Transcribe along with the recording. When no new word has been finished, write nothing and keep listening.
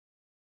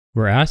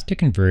We're asked to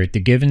convert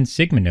the given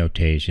sigma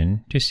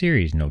notation to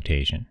series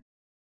notation.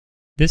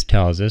 This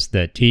tells us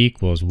that t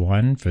equals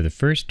 1 for the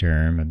first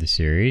term of the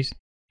series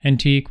and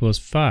t equals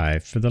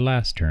 5 for the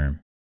last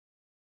term.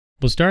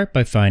 We'll start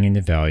by finding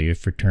the value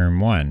for term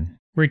 1,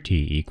 where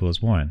t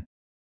equals 1.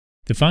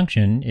 The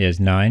function is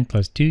 9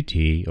 plus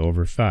 2t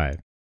over 5,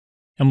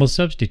 and we'll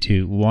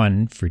substitute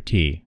 1 for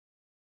t,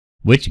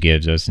 which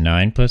gives us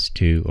 9 plus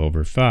 2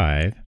 over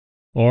 5,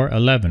 or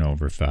 11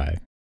 over 5.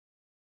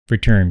 For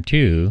term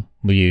 2,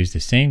 we'll use the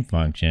same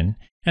function,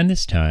 and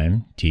this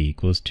time t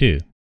equals 2.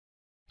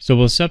 So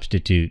we'll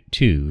substitute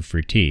 2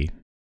 for t,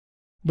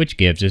 which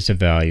gives us a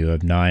value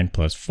of 9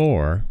 plus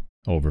 4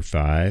 over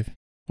 5,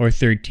 or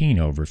 13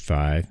 over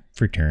 5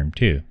 for term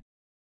 2.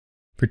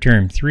 For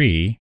term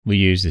 3, we'll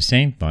use the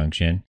same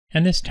function,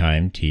 and this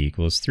time t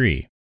equals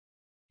 3.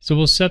 So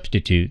we'll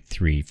substitute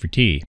 3 for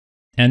t,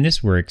 and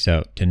this works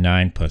out to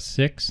 9 plus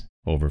 6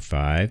 over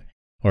 5,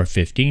 or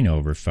 15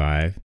 over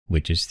 5,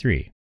 which is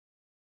 3.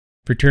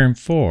 For term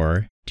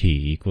 4,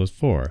 t equals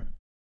 4.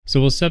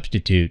 So we'll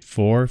substitute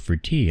 4 for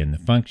t in the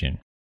function,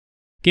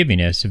 giving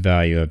us a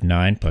value of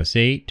 9 plus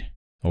 8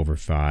 over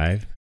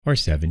 5, or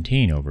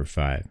 17 over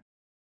 5.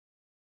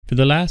 For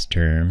the last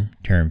term,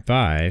 term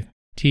 5,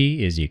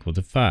 t is equal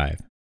to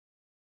 5.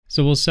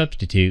 So we'll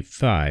substitute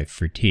 5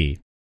 for t,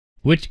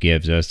 which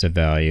gives us a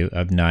value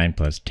of 9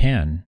 plus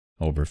 10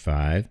 over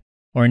 5,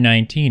 or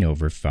 19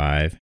 over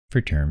 5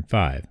 for term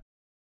 5.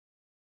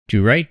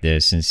 To write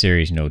this in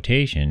series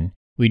notation,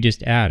 we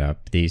just add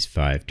up these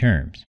 5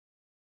 terms.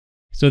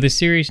 So the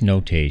series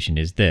notation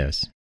is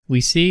this. We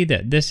see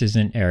that this is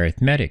an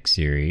arithmetic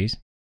series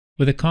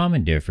with a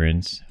common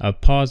difference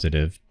of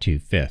positive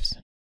 2/5.